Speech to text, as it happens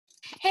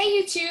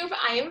Hey YouTube,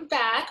 I am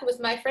back with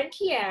my friend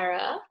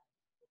Kiara.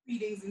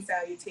 Greetings and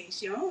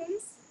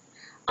salutations.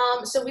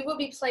 So we will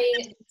be playing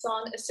a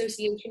song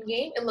association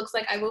game. It looks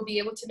like I will be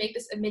able to make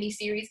this a mini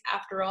series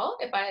after all,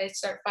 if I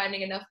start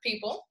finding enough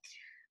people.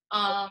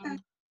 I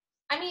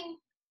mean,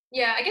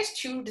 yeah, I guess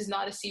two does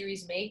not a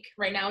series make.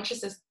 Right now it's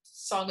just a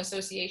song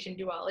association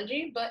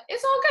duology, but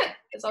it's all good.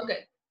 It's all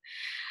good.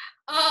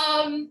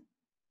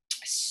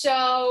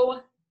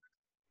 So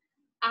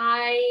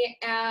I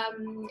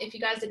am, if you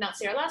guys did not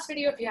see our last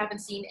video, if you haven't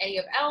seen any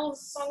of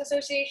Elle's song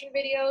association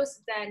videos,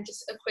 then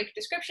just a quick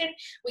description.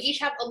 We each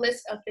have a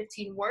list of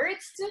 15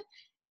 words,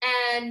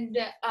 and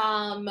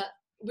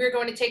we're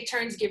going to take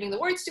turns giving the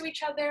words to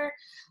each other.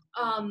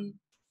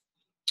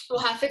 We'll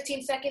have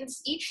 15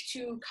 seconds each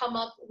to come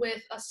up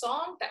with a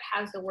song that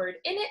has the word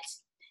in it,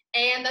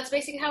 and that's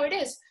basically how it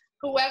is.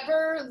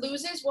 Whoever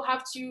loses will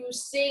have to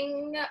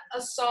sing a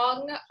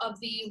song of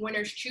the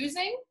winner's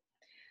choosing.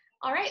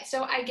 All right,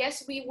 so I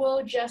guess we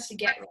will just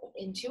get right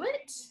into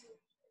it.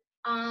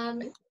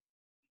 I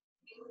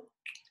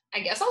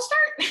guess I'll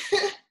start.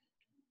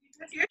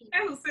 That's your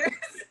channel, sis.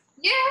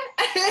 Yeah.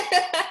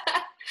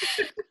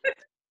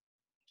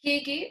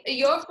 Kiki,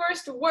 your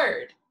first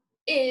word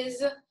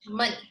is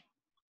money.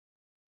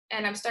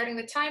 And I'm starting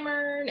the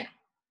timer now.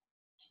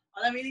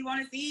 All I really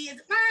want to see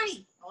is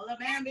money. All I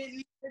man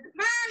is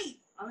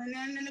money. All I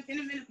know in the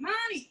minute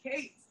money.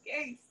 Case,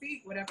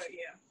 see, whatever,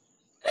 yeah.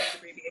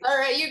 All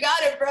right, you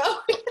got it, bro.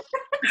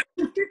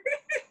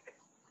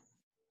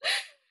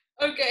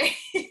 Okay.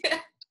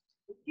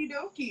 Okie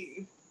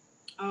dokie.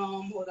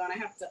 Hold on, I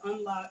have to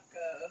unlock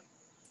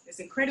this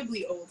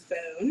incredibly old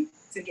phone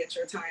to get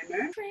your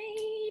timer.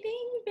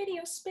 Trading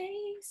video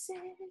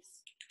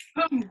spaces.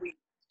 Hungry.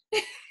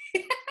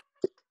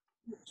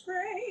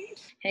 Trade.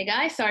 Hey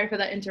guys, sorry for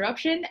that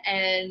interruption.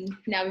 And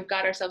now we've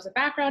got ourselves a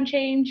background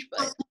change,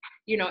 but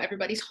you know,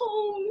 everybody's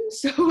home.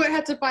 So I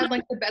had to find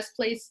like the best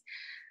place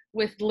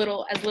with as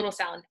little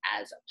sound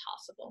as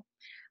possible.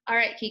 All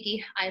right,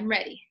 Kiki, I'm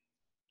ready.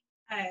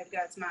 I've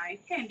got my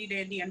handy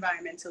dandy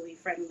environmentally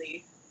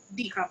friendly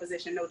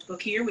decomposition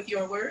notebook here with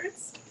your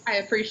words. I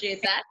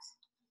appreciate that.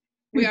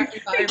 We are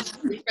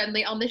environmentally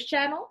friendly on this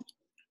channel.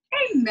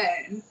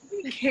 Amen.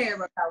 We care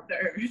about the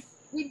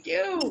earth. We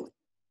do.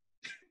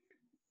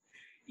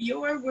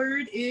 Your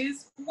word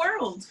is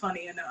world,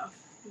 funny enough.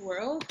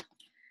 World?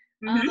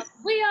 Mm-hmm.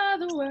 We are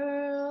the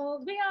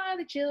world. We are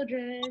the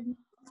children.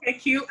 Okay,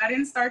 cute. I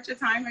didn't start your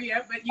timer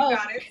yet, but you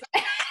got it.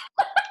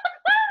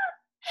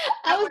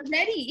 I was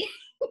ready.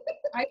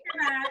 I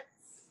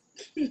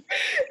cannot.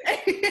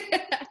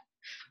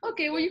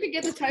 Okay, well, you can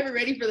get the timer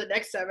ready for the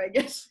next time, I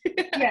guess.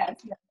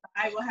 Yes,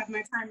 I will have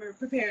my timer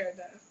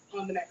prepared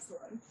on the next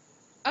one.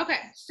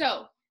 Okay,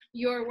 so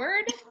your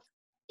word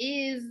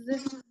is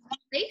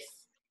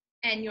face,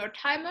 and your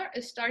timer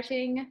is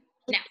starting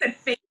now.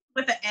 Face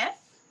with an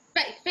F?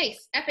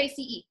 Face,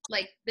 F-A-C-E,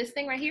 like this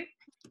thing right here.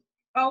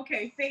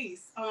 Okay,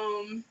 face.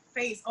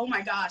 Face. Oh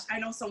my gosh, I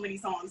know so many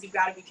songs. You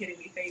gotta be kidding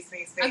me. Face.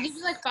 I'll give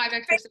you like 5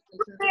 extra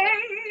seconds.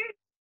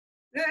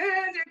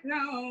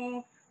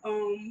 No.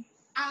 To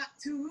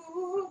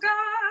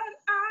God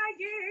I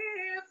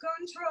give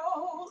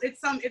control. It's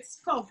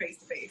called Face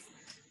to Face.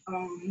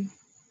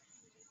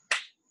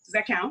 Does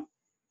that count?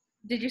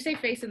 Did you say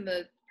face in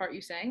the part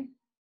you sang?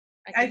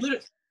 I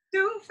literally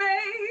to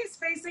face,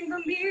 facing the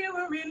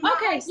mirror in my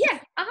Okay, yeah.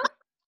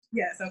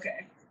 Yes,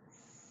 okay.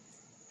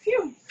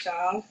 Phew,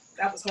 child.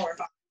 That was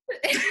horrifying.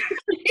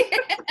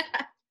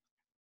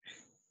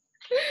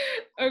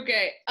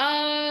 Okay.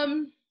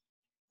 All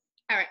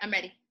right, I'm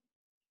ready.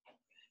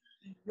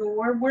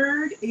 Your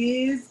word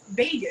is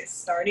Vegas,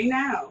 starting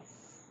now.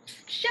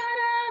 Shut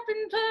up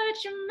and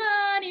put your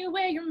money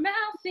where your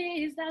mouth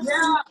is. That's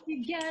what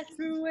you get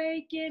for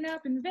waking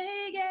up in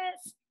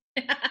Vegas.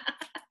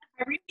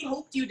 I really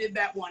hoped you did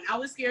that one. I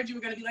was scared you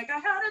were going to be like, I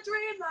had a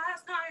dream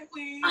last night.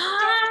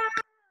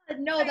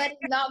 No, that is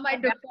not my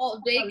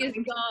default Vegas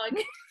song.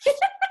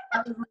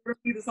 That was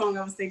literally the song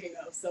I was thinking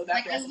of. So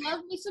that I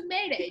love me some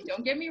Mayday,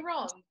 don't get me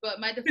wrong, but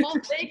my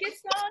default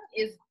Vegas song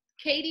is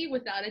Katie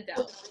without a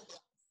doubt.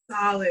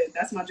 Solid.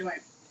 That's my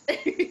joint.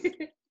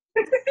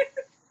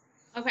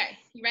 Okay,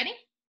 you ready?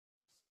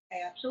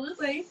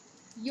 Absolutely.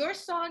 Your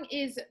song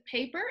is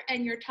Paper,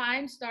 and your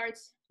time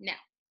starts now.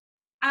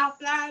 I'll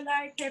fly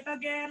like paper,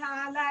 get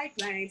high like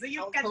planes. So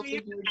you catch me,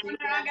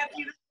 I got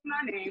you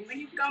my name. When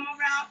you come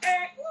around,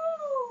 hey,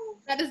 woo!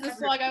 That is the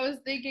song I was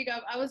thinking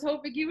of. I was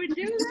hoping you would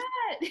do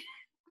that.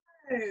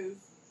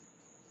 Yes.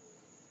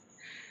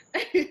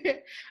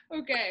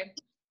 Okay.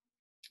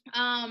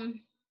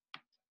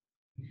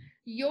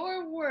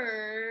 Your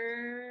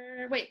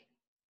word. Wait.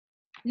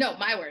 No,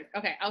 my word.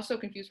 Okay, I was so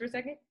confused for a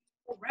second.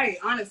 Right,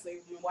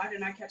 honestly, why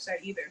didn't I catch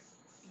that either?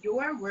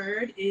 Your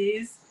word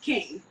is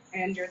king,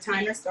 and your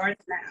timer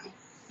starts now.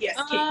 Yes,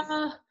 king.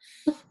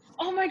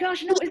 Oh my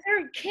gosh, no, is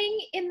there a king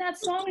in that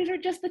song? Is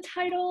it just the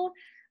title?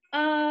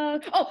 I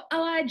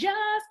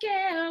just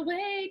can't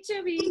wait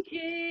to be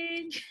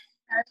king.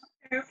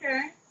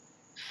 Okay.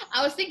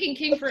 I was thinking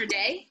King for a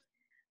Day.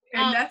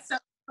 And that's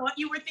thought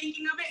you were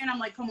thinking of it, and I'm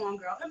like, come on,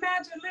 girl.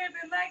 Imagine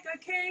living like a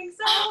king.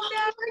 So oh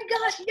my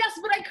gosh, yes,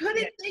 but I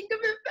couldn't think of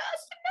it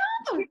fast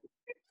enough.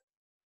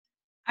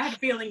 I had a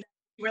feeling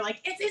you were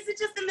like, is it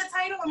just in the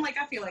title? I'm like,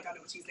 I feel like I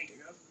know what she's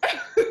thinking of.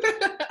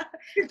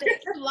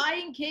 The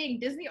Lion King.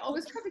 Disney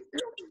always coming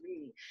through for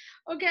me.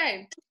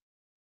 Okay.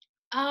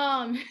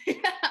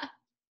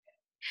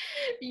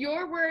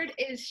 Your word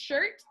is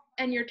shirt,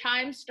 and your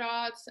time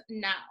starts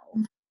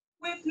now.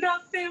 With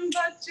nothing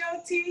but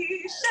your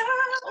t-shirt.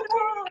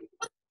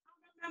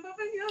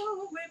 Remember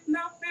you with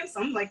nothing.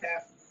 Something like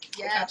that.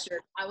 Yeah,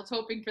 I was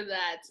hoping for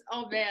that.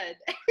 Oh man.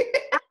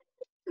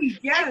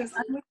 Yes,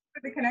 I'm looking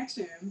for the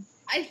connection.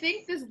 I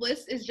think this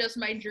list is just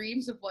my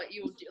dreams of what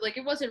you'll do. Like,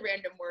 it wasn't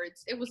random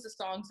words. It was the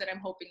songs that I'm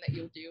hoping that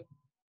you'll do.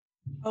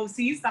 Oh,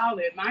 see,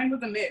 solid. Mine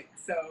was a mix,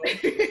 so.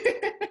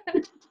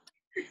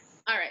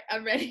 All right,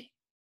 I'm ready.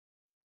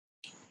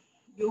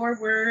 Your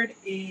word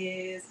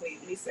is, wait,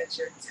 let me set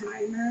your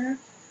timer.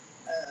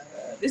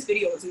 This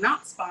video is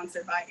not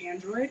sponsored by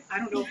Android. I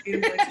don't know if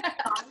Android is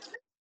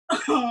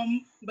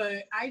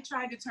but I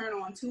tried to turn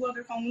on 2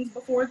 other phones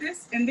before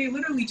this, and they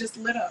literally just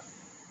lit up.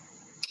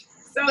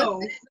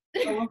 So,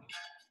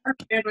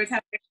 Androids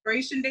have an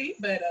expiration date,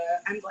 but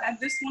I'm glad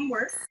this one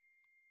works.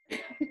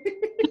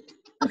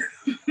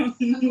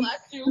 I'm glad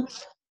too.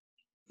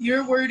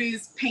 Your word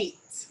is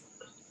paint.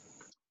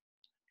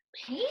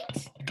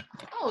 Paint?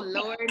 Oh,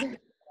 Lord.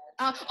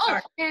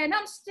 And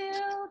I'm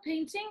still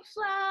painting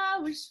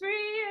flowers for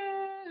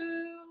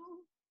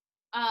you.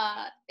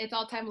 It's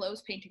All Time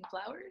Low's Painting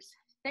Flowers.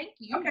 Thank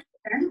you. Okay.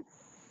 And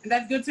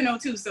that's good to know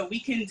too. So we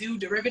can do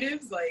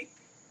derivatives, like.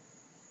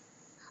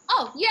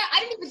 Oh yeah, I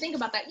didn't even think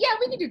about that. Yeah,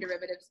 we can do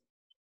derivatives.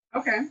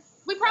 Okay.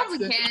 We probably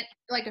can't,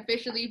 like,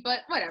 officially, but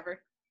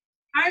whatever.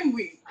 I'm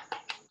weak.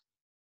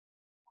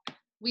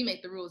 We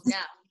make the rules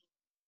now.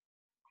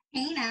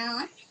 Hey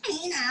now.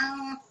 Hey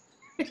now.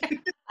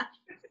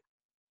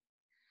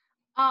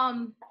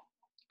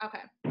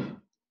 Okay.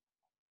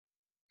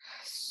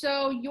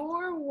 So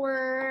your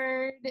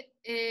word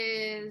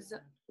is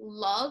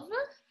love,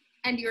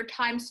 and your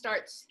time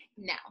starts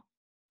now.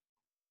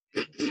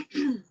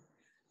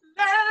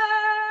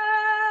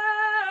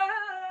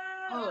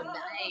 Oh,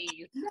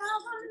 nice. Now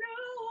I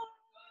know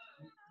I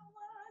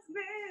was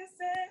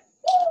missing.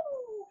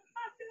 Woo! I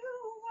knew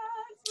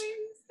once we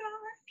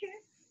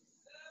started.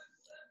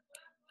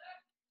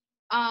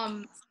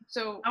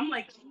 So I'm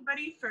like,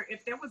 anybody, for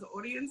if there was an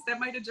audience that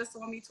might have just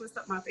saw me twist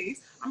up my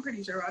face, I'm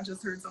pretty sure I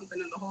just heard something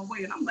in the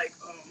hallway, and I'm like,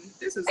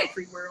 this is a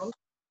free world.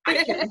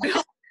 I can do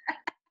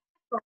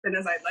something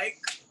as I like.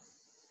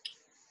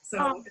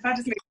 So if I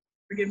just make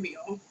forgive me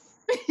all.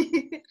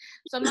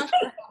 So I'm not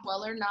sure how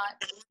well or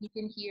not you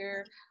can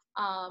hear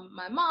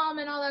my mom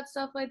and all that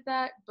stuff like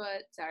that,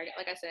 but sorry,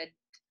 like I said,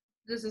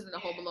 this isn't a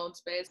Home Alone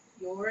space.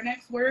 Your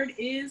next word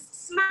is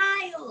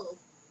smile.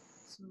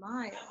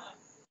 Smile.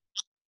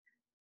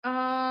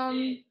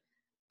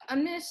 I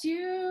miss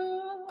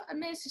you. I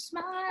miss your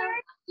smile.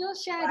 You'll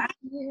shed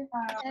here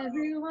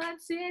every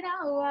once in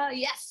a while.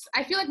 Yes,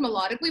 I feel like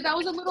melodically that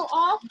was a little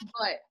off,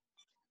 but.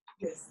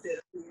 Yes,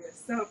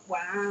 so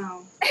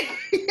wow.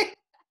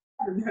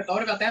 I never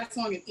thought about that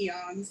song in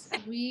eons.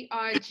 We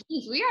are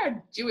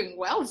doing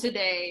well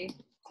today.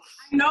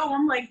 I know.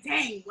 I'm like,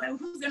 dang. Well,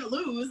 who's gonna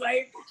lose?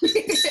 Like.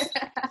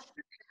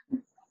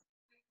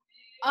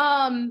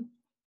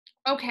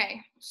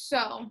 Okay.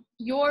 So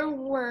your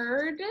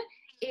word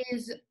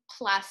is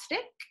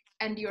plastic,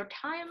 and your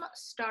time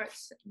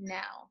starts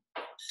now.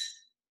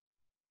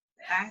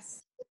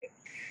 Plastic.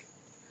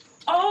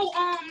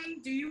 Oh,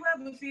 do you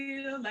ever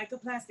feel like a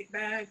plastic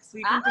bag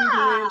sweeping through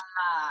the wind?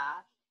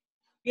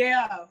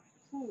 Yeah.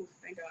 Ooh,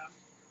 thank God.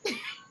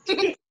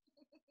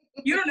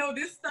 You don't know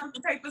this stuff,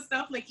 the type of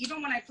stuff, like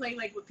even when I play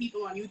like with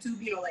people on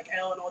YouTube, you know, like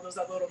Elle and all those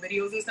other little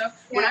videos and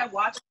stuff, when I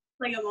watch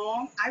play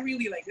along, I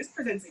really like, this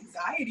presents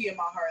anxiety in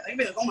my heart. Like,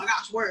 be like, oh my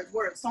gosh, words,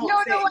 songs, no,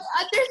 I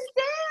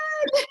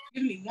understand.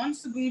 Give me 1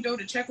 segundo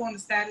to check on the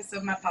status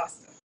of my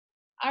pasta.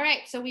 All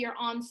right, so we are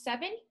on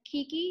 7.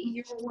 Kiki,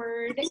 your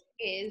word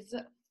is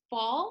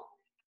fall,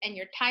 and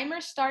your timer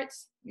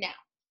starts now.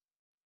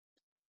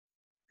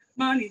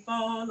 Money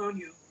fall on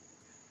you,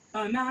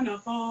 banana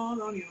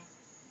fall on you,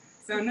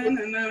 cause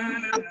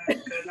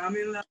I'm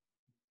in love.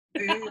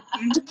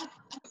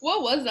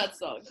 What was that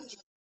song?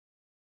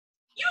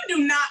 You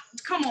do not,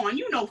 come on,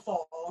 you know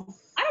fall.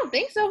 I don't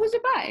think so. Who's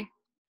it by?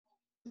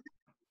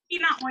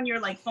 Not on your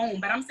like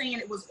phone, but I'm saying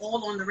it was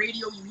all on the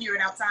radio. You hear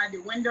it outside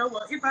your window.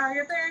 Well, if I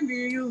offend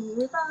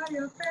you, if I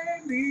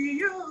offend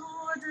you.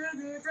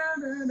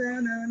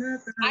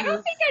 I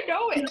don't think I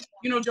know it.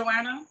 You know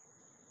Joanna?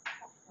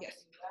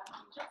 Yes.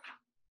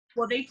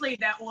 Well, they played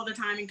that all the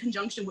time in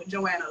conjunction with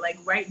Joanna. Like,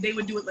 right? They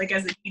would do it like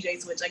as a DJ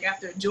switch. Like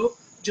after joke,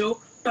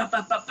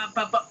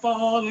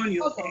 fall on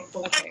you. Okay.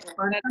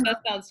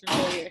 That sounds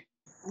familiar.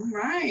 All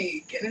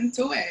right, get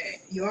into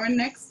it. Your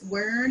next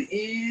word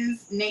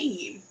is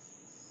name.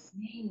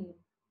 Name.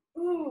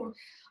 Ooh.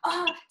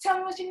 Tell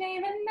me what's your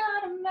name and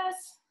not a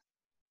mess.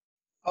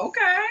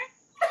 Okay.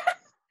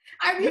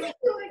 I really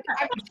feel like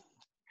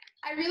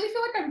I really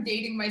feel like I'm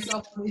dating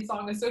myself on these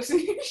song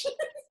associations.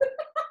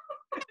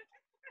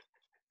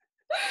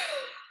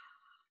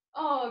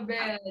 Oh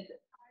man.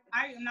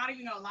 I am not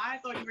even gonna lie. I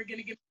thought you were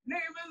gonna give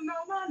neighbors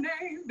know my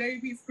name. They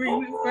be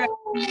screaming,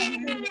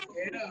 screaming.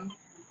 Yeah.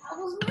 That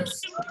was my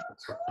song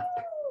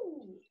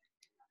too.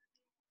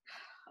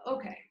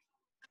 Okay.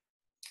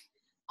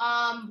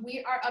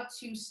 We are up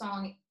to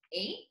song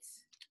 8.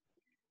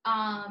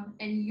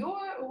 And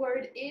your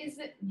word is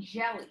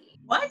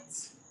jelly. What?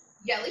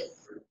 Jelly?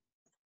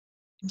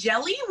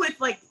 Jelly with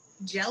like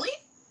jelly?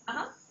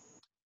 Uh-huh.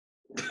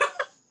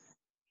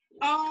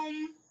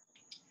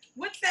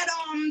 What's that?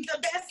 The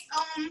best.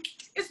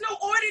 It's no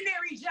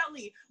ordinary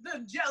jelly. The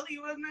jelly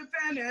with me,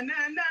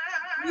 na-na-na.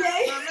 Yeah.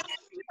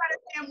 You got a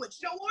sandwich.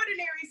 No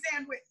ordinary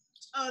sandwich.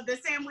 The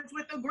sandwich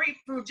with the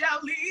grapefruit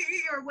jelly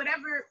or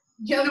whatever.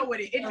 Jelly. You know what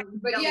it is.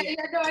 But jelly.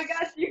 yeah, no, I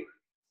got you.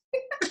 I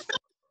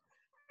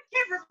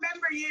can't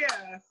remember.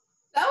 Yeah.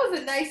 That was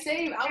a nice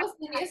save. I was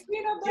thinking it's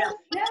peanut butter.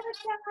 Yeah.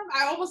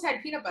 I almost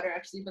had peanut butter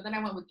actually, but then I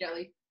went with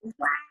jelly.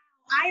 Wow.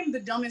 I am the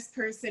dumbest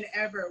person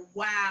ever.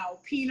 Wow.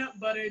 Peanut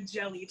butter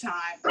jelly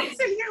time. I'm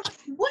sitting here like,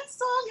 what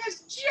song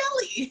has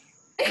jelly?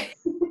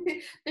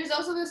 There's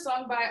also this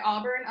song by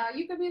Auburn,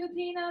 You Could Be the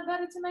Peanut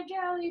Butter to My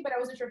Jelly, but I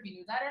wasn't sure if you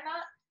knew that or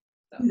not.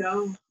 So.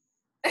 No.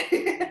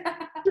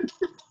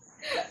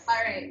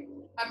 All right,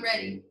 I'm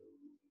ready.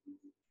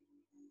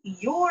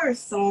 Your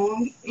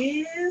song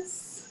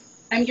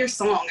is, and your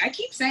song, I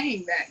keep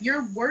saying that.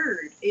 Your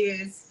word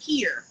is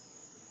hear.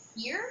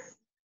 Hear?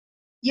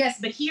 Yes,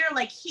 but hear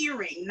like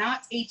hearing,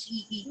 not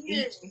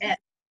H-E-E-H-S.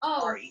 Oh,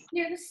 sorry.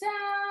 Hear the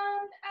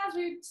sound as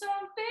we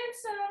something.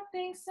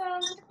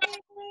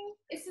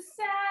 It's the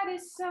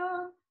saddest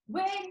song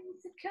waiting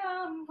to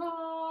come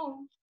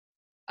home.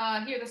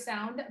 Hear the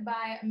Sound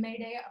by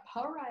Mayday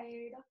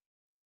Parade.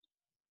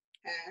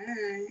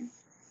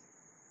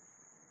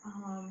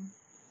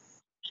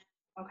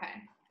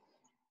 Okay.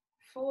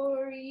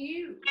 For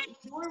you,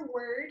 your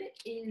word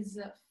is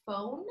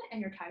phone, and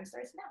your time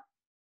starts now.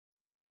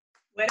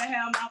 Where the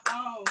hell my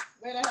phone?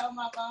 Where the hell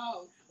my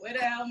phone? Where the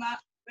hell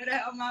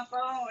my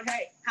phone?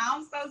 Hey, how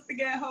I'm supposed to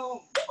get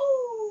home?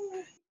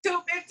 Woo!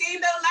 2:15,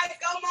 the lights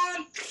come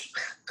on.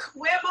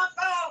 Where my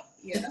phone?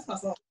 Yeah, that's my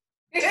song.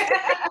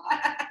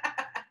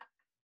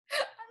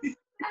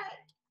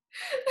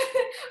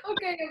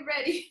 Okay, I'm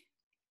ready.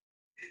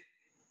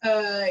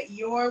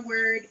 Your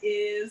word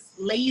is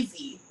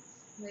lazy.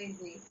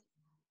 Lazy.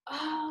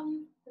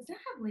 Does that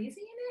have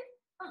lazy in it?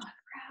 Oh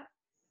crap.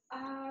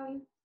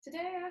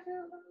 Today I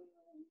feel.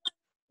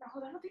 No,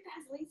 hold on, I don't think that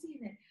has lazy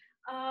in it.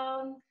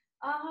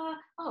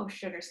 Oh,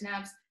 sugar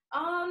snaps.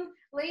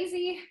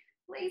 Lazy.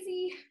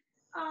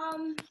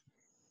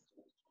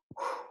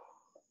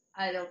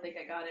 I don't think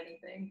I got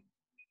anything.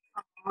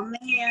 Oh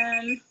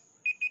man.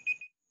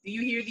 Do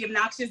you hear the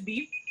obnoxious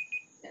beep?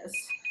 Yes.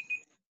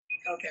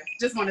 Okay,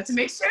 just wanted to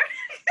make sure.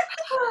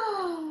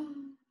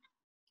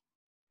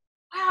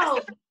 Wow.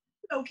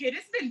 Okay,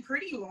 it's been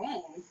pretty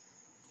long.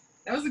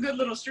 That was a good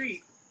little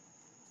streak.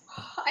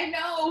 I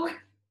know.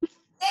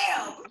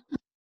 Damn.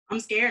 I'm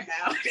scared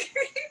now.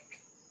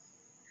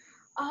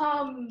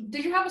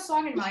 Did you have a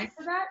song in mind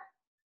for that?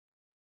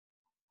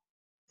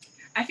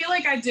 I feel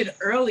like I did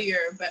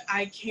earlier, but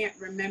I can't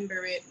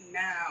remember it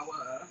now.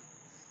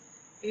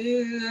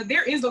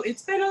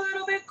 It's been a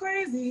little bit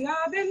crazy.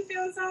 I've been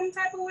feeling some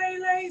type of way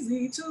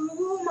lazy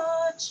too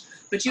much.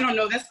 But you don't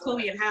know, that's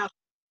Chloe and Hal.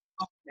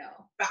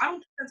 No. But I don't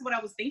think that's what I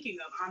was thinking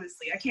of,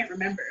 honestly. I can't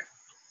remember.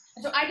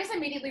 So I just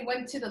immediately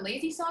went to the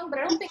lazy song, but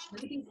I don't think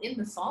lazy's in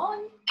the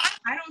song.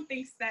 I don't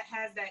think that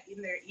has that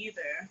in there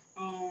either.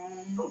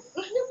 What's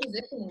your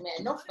positioning,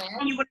 man? No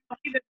fan. You want to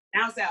see the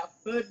now south,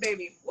 good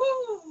baby.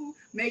 Woo!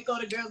 Make all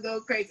the girls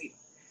go crazy.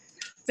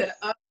 To the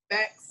up,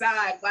 back,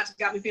 side. Watch it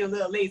got me feeling a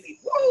little lazy.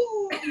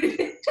 Woo!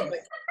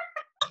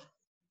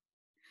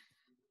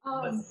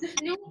 This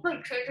new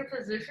like change of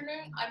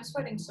positioning, I'm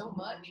sweating so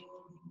much.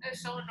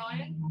 It's so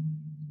annoying.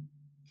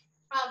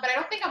 But I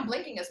don't think I'm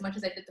blinking as much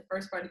as I did the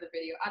first part of the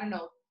video. I don't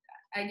know.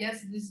 I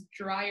guess this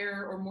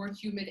drier or more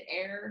humid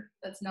air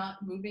that's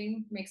not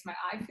moving makes my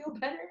eye feel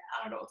better.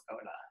 I don't know what's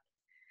going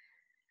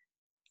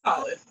on.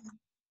 Solid.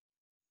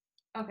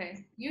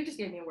 Okay, you just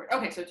gave me a word.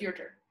 Okay, so it's your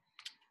turn.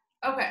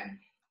 Okay,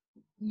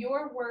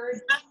 your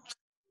word,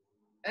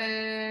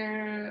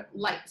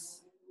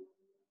 lights.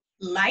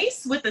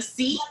 Lice with a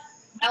C?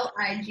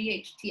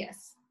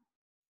 Lights.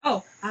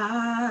 Oh,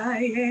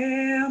 I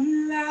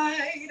am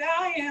light,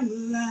 I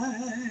am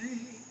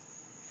light.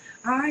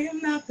 I am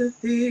not the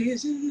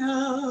vision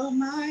of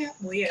my.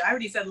 Well, yeah, I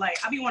already said light.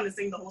 I be wanting to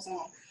sing the whole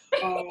song.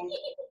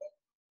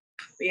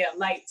 Yeah,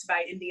 Lights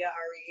by India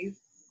Ari.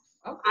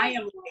 Okay. I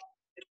Am Light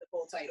is the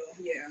full title.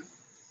 Yeah.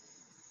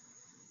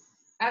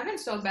 I've been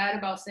so bad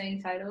about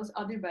saying titles.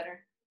 I'll do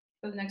better.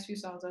 For the next few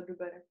songs, I'll do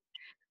better.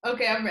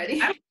 Okay, I'm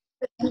ready. I don't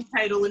know any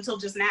title until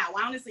just now.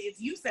 Honestly,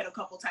 it's you said a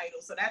couple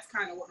titles, so that's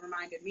kind of what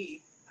reminded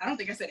me. I don't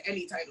think I said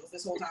any titles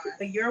this whole time.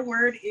 Your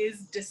word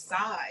is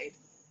decide.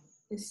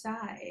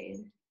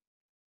 Decide.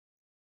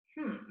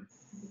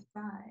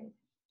 Decide.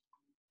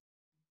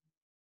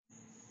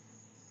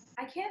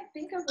 I can't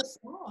think of a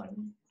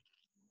song.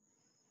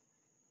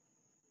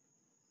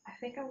 I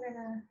think I'm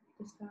gonna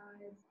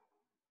decide.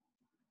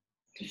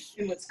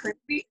 And what's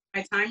crazy,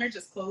 my timer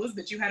just closed,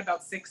 but you had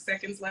about 6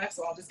 seconds left,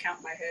 so I'll just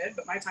count my head,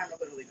 but my timer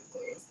literally just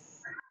closed.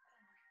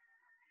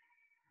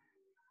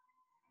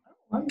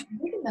 Oh, I'm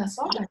reading that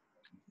song.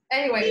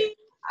 Anyway,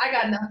 I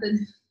got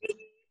nothing.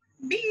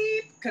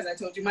 Beep, because I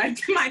told you my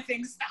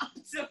thing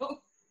stopped,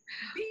 so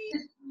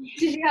beep.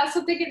 Did you have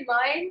something in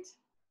mind?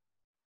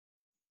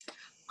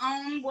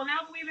 Well, now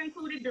that we've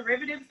included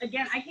derivatives,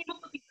 again, I came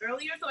up with these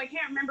earlier, so I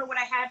can't remember what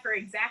I had for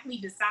exactly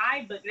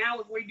decide, but now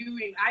if we're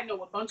doing, I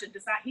know a bunch of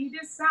decide. He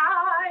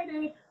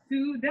decided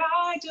to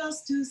die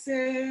just to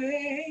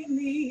save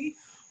me.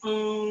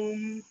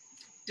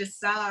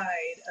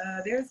 Decide.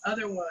 There's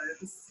other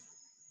ones.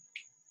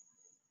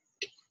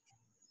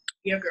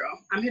 Yeah, girl,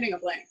 I'm hitting a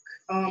blank.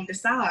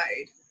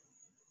 Decide.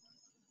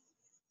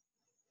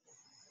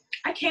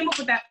 I came up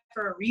with that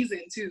for a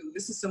reason, too.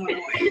 This is so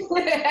annoying.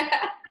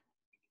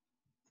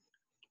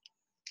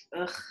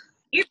 Ugh.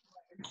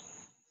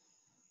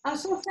 I'm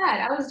so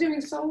sad. I was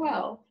doing so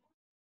well.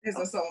 Is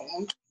a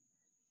song.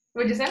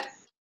 What'd you say?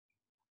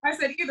 I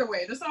said either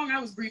way. The song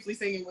I was briefly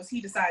singing was "He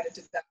Decided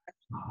to Die."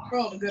 For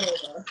all the good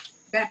old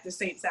Baptist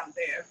saints out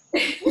there.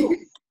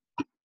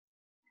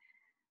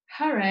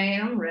 All right,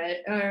 I'm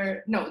ready.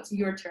 No, it's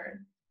your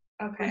turn.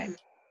 Okay. Mm-hmm.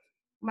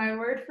 My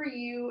word for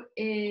you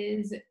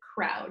is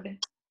crowd.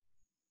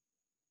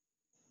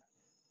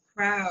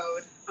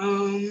 Crowd.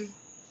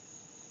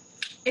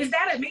 Is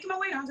that it? Making my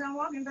way downtown,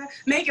 walking back,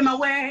 making my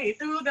way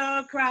through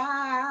the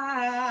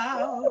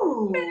crowd.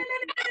 Ooh.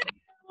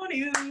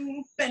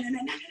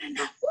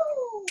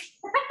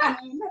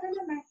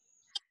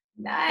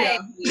 Nice.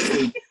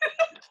 Yeah.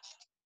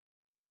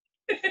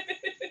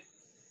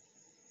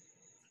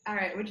 All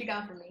right, what you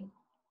got for me?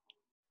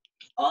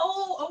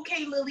 Oh,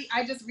 okay, Lily.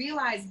 I just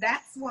realized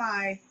that's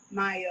why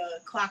my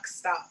clock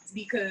stopped,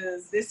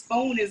 because this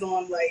phone is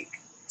on like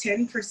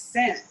 10%.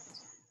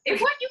 If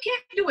what you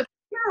can't do with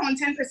you're on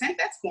 10%,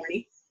 that's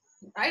corny.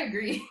 I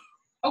agree.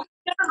 Okay,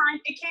 never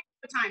mind. It can't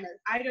be a timer.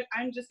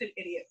 I'm just an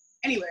idiot.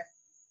 Anyway.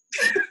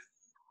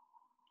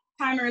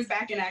 Timer is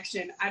back in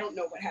action. I don't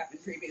know what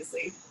happened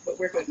previously, but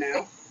we're good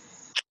now.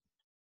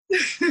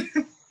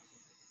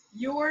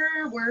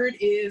 Your word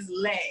is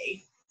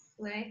lay.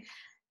 Lay.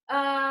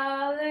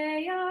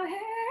 Lay your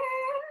head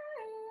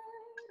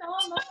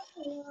on my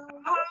pillow.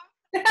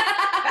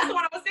 That's the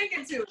one I was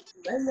thinking too.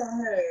 Lay your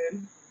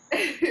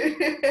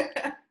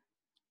head.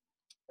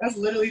 That's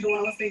literally the one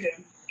I was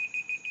thinking.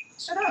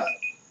 Shut up.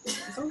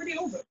 It's already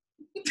over.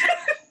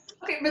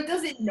 Okay, but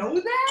does it know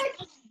that?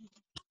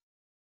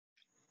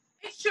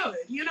 It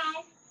should, you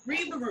know.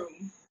 Read the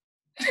room.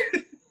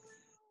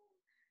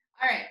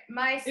 All right,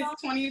 my song.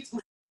 It's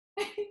 2020.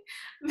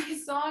 My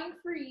song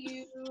for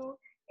you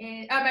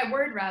is my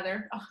word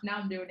rather. Oh, now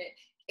I'm doing it.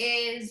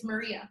 Is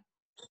Maria.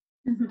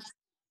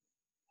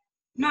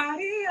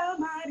 Maria,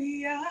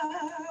 Maria,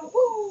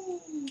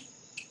 woo.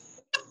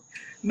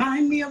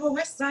 Mind me of a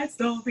West Side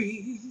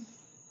Story.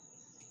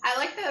 I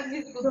like the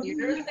musical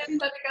theater that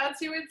I got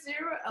to it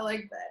too. I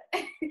like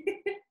that.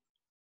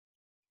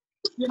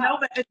 You know,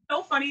 but it's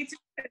so funny too.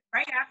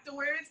 Right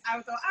afterwards, I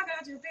was like, I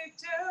got your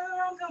picture.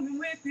 I'm coming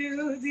with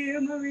you,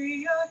 dear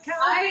Maria.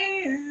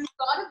 I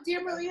thought of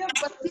Dear Maria,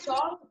 but the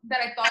song that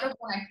I thought of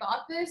when I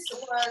thought this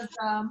was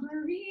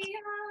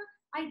Maria.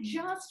 I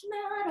just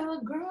met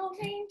a girl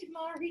named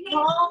Maria.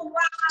 Oh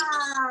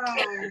wow!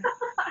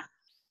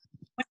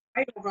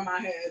 Right over my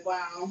head.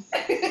 Wow.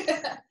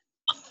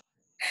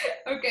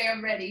 Okay,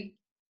 I'm ready.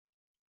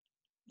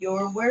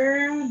 Your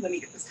word. Let me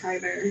get this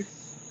timer.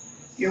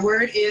 Your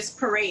word is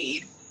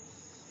parade.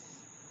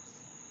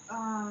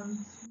 I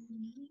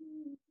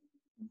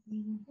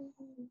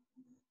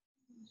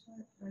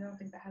don't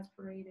think that has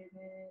parade in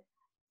it.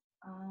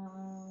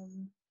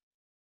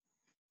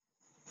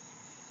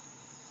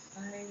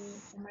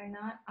 Am I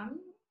not?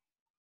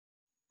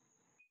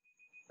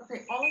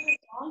 Okay, all of the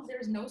songs,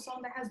 there's no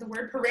song that has the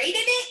word parade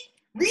in it?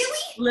 Really?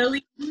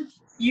 Lily,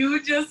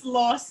 you just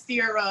lost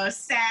your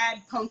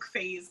sad punk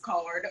phase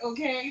card,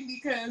 okay?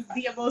 Because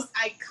the most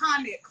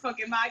iconic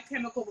fucking My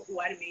Chemical,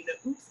 what I mean, the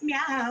oops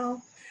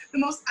meow, the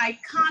most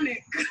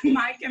iconic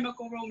My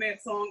Chemical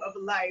Romance song of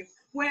life.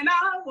 When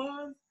I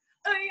was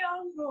a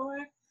young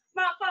boy,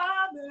 my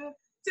father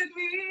took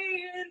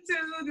me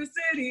into the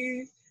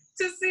city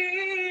to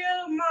see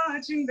a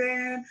marching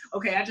band.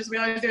 Okay, I just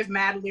realized there's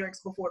mad lyrics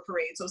before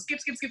parade. So skip.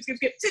 To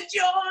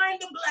join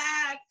the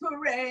Black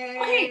Parade.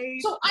 Okay,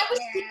 so I was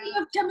thinking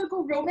of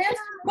Chemical Romance,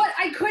 but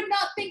I could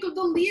not think of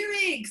the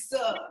lyrics.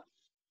 The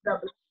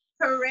Black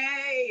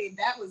Parade.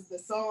 That was the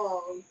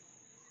song.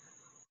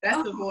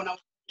 That's the one I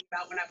was thinking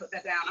about when I put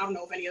that down. I don't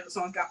know if any other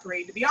songs got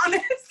parade, to be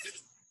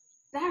honest.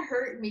 That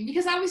hurt me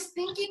because I was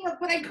thinking of,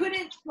 but I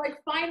couldn't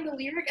like find the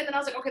lyric, and then I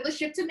was like, okay, let's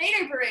shift to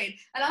Mayday Parade,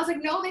 and I was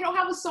like, no, they don't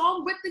have a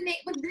song with the name.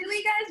 Like,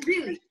 really, guys,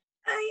 really?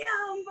 A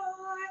young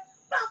boy,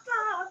 my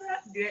father.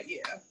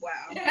 Yeah,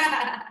 wow.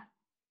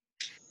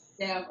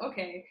 Damn.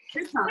 Okay. I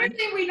don't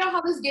think we know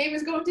how this game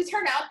is going to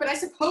turn out, but I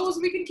suppose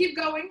we can keep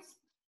going.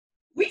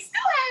 We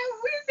still have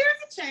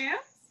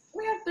chance.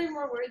 We have 3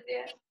 more words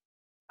yet.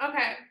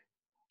 Okay.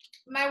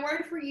 My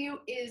word for you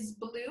is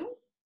blue.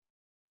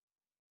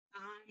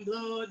 I'm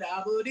blue,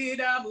 da boo dee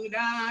da boo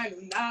die,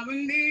 da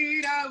boo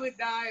dee da would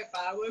die. If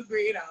I was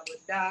great, I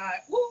would die.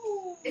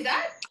 Woo! Is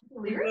that the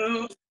lyrics?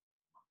 Blue.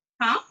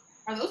 Huh?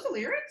 Are those the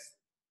lyrics?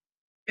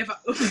 If I,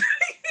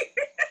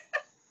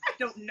 I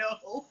don't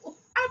know.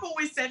 I've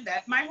always said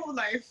that my whole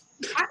life.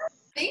 I don't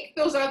think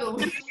those are the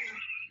lyrics.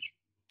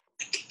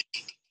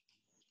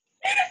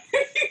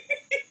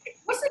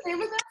 What's the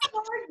name of that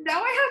song?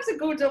 Now I have to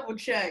go double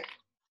check.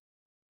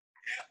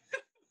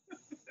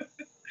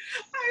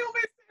 I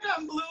always said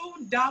I'm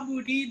blue, da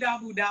boo dee da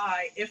boo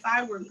die. If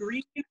I were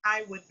green,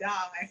 I would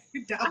die.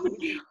 Da boo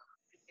dee.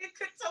 It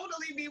could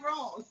totally be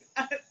wrong.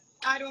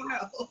 I don't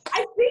know.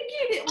 I think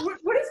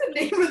what is the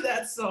name of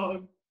that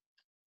song?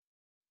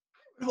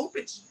 I hope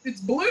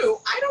it's blue.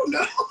 I don't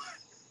know.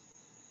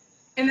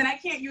 And then I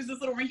can't use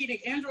this little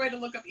rinky-dink Android to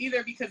look up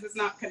either because it's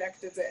not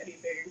connected to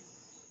anything.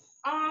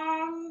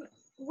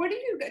 What do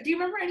you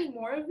remember any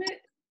more of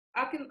it?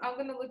 I'm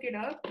gonna look it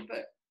up,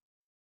 but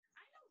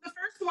The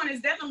first one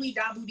is definitely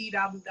da boo dee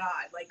da boo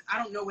die. Like, I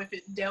don't know if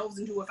it delves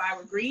into if I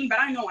were green, but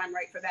I know I'm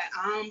right for that.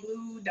 I'm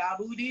blue, da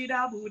boo dee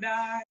da boo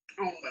die. I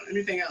don't know about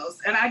anything else.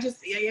 And I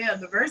just, yeah,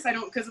 the verse I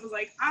don't, because it was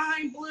like,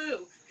 I'm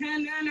blue. Yeah,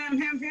 I don't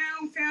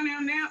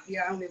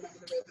remember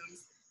the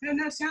rhythms.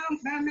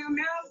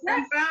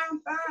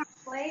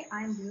 play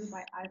I'm Blue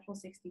by Eiffel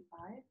 65.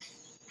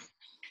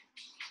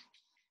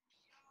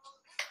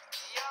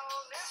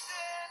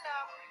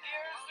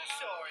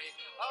 Story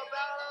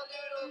about a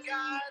little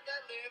guy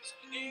that lives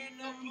in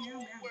a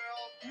blue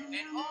world,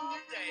 and all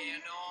day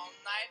and all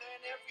night,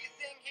 and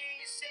everything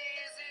he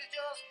sees is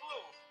just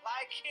blue,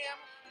 like him,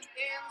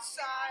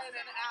 inside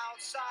and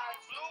outside.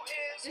 Blue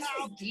is This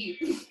how is deep.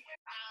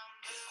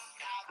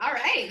 All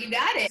right, you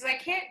got it.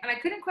 I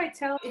couldn't quite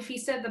tell if he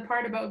said the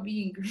part about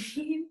being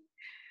green.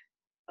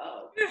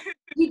 Oh,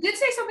 he did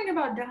say something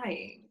about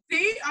dying.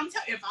 See,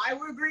 if I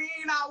were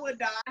green, I would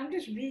die. I'm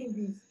just reading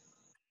these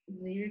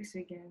lyrics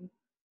again.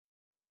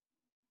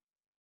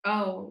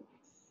 Oh,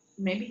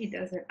 maybe he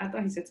doesn't. I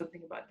thought he said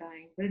something about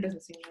dying, but it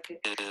doesn't seem like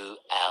it. 2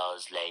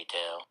 hours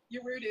later.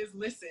 Your word is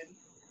listen.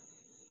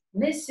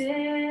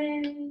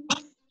 Listen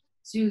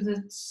to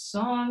the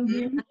song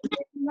in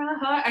my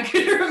heart. I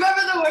couldn't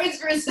remember the words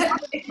for a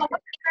second.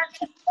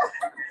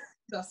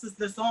 This is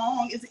the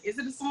song. Is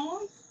it a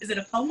song? Is it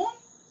a poem?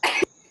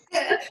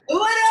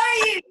 What are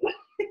you?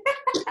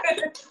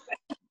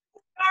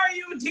 Are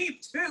you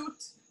deep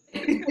toot?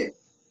 Did you know?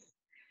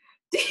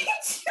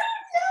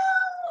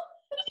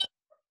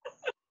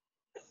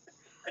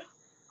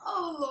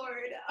 Oh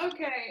Lord.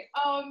 Okay.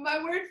 My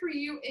word for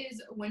you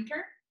is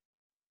winter.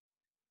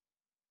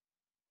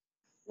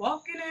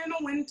 Walking in a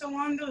winter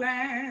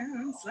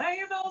wonderland,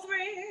 sleigh bells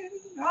ring,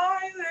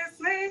 are you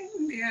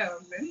listening? Yeah,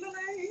 in the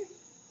lane.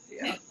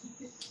 Yeah.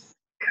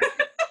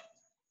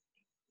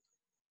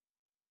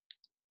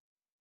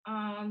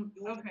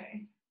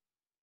 Okay.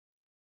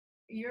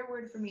 Your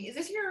word for me. Is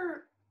this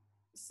your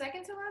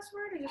second to last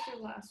word or just your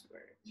last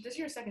word? This is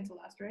your second to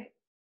last, right?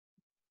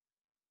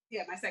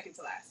 Yeah, my second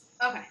to last.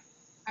 Okay.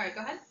 All right,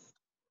 go ahead.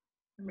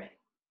 I'm ready.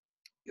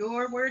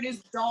 Your word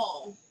is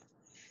doll.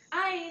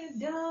 I ain't a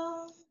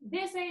doll.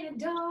 This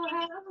ain't a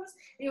dollhouse.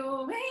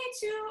 You're way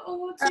too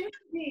old to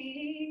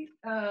be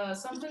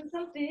something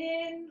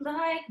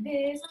like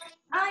this.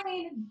 I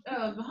ain't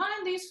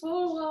behind these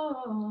four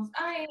walls.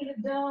 I ain't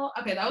a doll.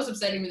 Okay, that was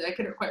upsetting me that I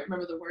couldn't quite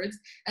remember the words,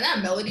 and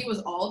that melody was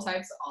all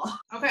types off.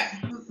 Okay,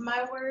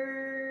 my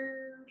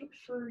word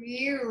for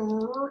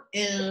you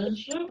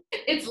is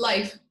it's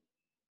life.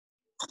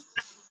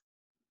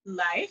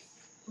 Life.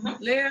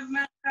 Mm-hmm. Live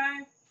my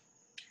life.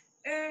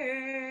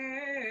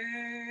 Hey,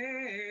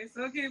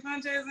 so keep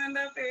on chasing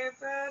the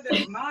paper.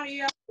 There's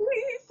Mario.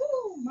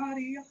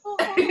 Mario.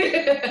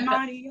 Mario.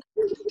 Mario.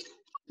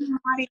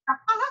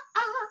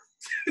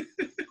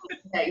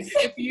 Nice.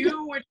 If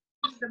you were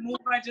the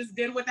move I just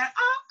did with that,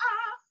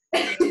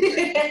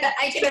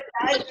 I can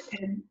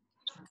imagine.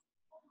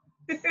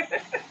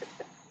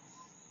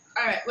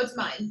 All right, what's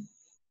mine?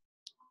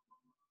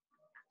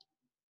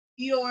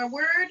 Your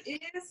word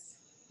is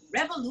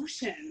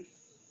revolution.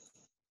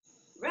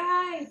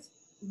 Rise,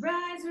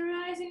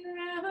 rising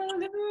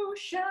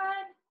revolution.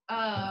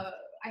 I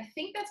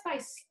think that's by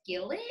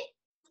Skillet.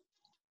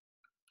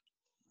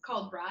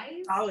 Called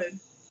Rise. Solid.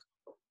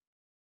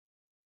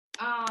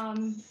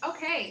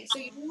 Okay, so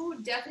you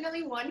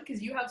definitely won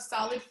because you have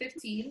solid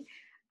 15.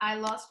 I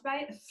lost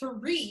by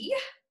 3.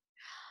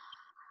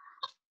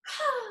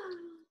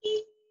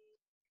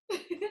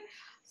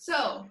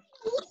 So,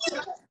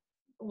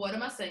 what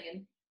am I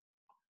singing?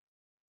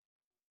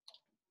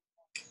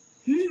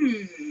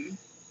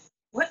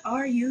 What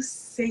are you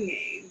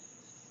singing?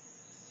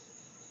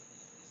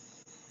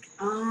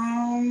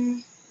 How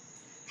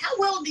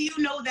well do you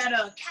know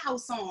that cow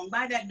song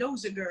by that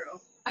Doja girl?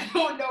 I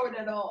don't know it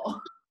at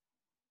all.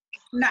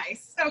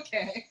 Nice.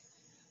 Okay.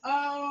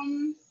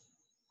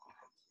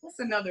 What's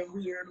another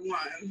weird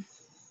one?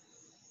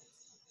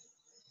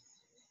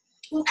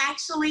 Well,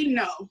 actually,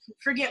 no.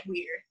 Forget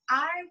weird.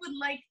 I would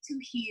like to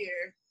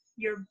hear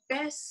your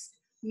best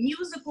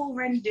musical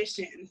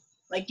rendition.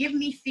 Like, give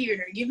me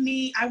theater. Give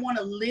me, I want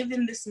to live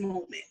in this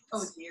moment.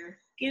 Oh, dear.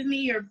 Give me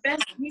your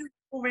best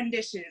musical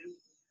rendition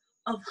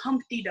of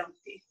Humpty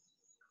Dumpty.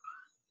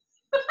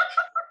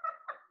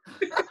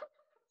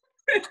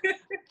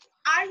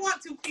 I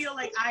want to feel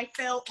like I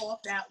fell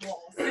off that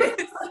wall. I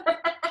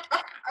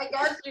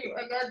got you.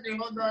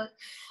 Hold on.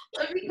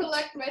 Let me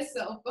collect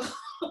myself.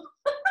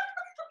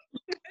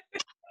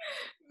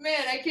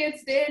 Man, I can't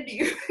stand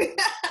you.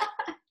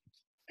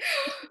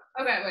 Okay,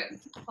 wait.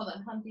 Hold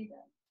on. Humpty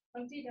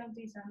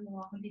Dumpty sat on the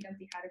wall. Humpty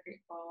Dumpty had a great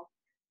fall.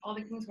 All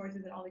the king's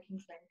horses and all the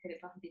king's men couldn't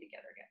put Humpty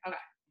together again. Okay.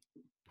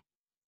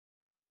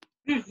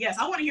 Yes,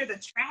 I want to hear the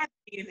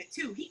tragedy of it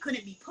too. He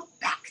couldn't be put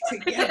back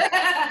together.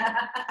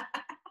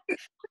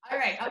 All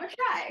right, I'm gonna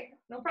try.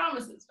 No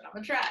promises, but I'm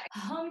gonna try.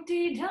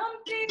 Humpty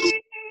Dumpty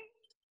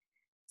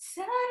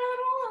sat on a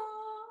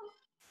wall.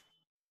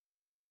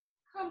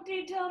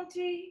 Humpty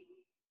Dumpty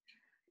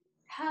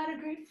had a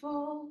great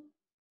fall.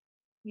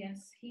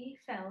 Yes, he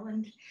fell,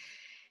 and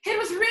it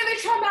was really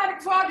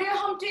traumatic for our dear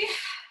Humpty.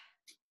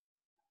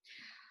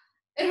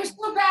 It was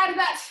so bad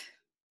that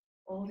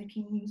all the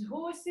king's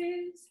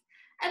horses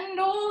and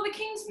all the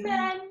king's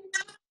men,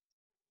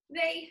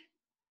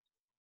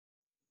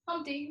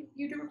 Humpty,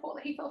 you do recall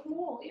that he fell from the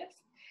wall, yes?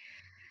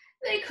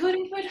 They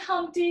couldn't put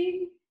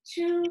Humpty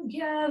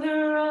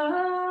together.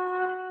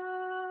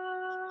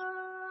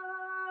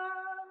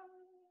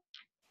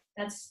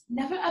 That's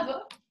never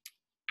ever.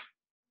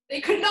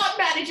 They could not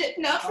manage it,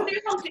 not for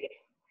their Humpty.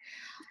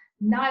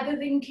 Neither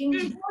the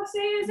king's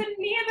horses and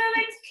neither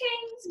the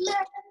king's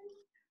men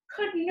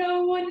could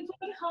no one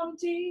put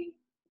Humpty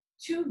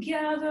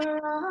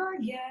together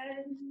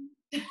again.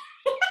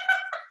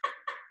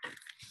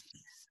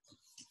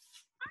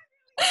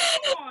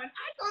 Come on, I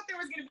thought there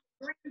was gonna be a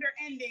grander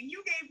ending.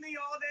 You gave me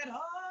all that,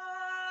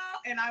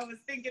 and I was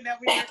thinking that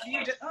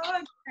you just,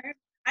 okay.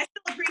 I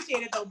still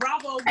appreciate it though.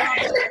 Bravo.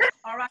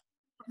 All right.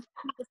 He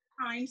was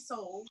a kind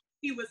soul.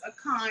 He was a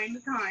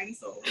kind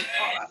soul.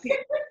 R.I.P.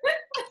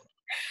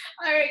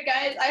 All right,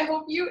 guys. I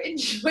hope you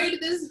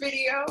enjoyed this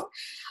video.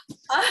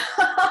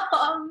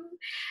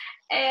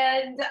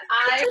 And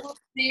I will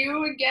see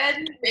you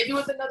again, maybe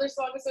with another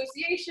song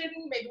association,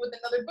 maybe with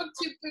another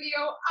booktube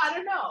video. I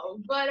don't know,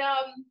 but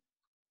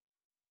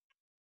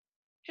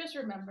just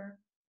remember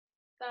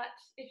that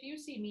if you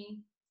see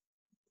me,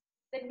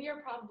 then we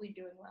are probably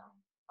doing well,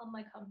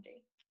 unlike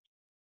Humpty.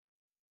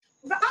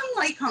 But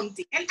unlike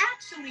Humpty, and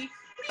actually,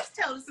 please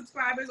tell the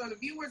subscribers or the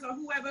viewers or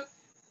whoever,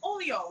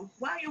 all y'all,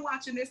 while you're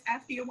watching this,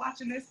 after you're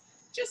watching this,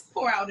 just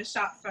pour out a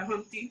shot for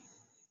Humpty.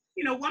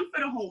 You know, one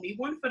for the homie,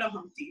 one for the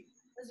Humpty.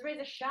 Let's raise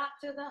a shot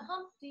to the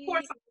Humpty.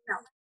 Pour something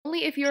out.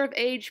 Only if you're of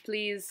age,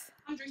 please.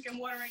 I'm drinking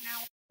water right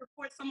now.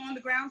 Report some on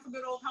the ground for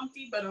good old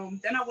Humpty, but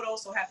then I would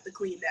also have to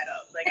clean that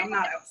up. Like, I'm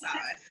not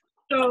outside.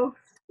 So,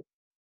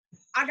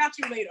 I got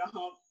you later,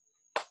 Hump.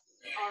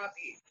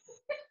 R.I.P.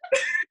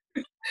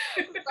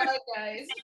 Bye, guys.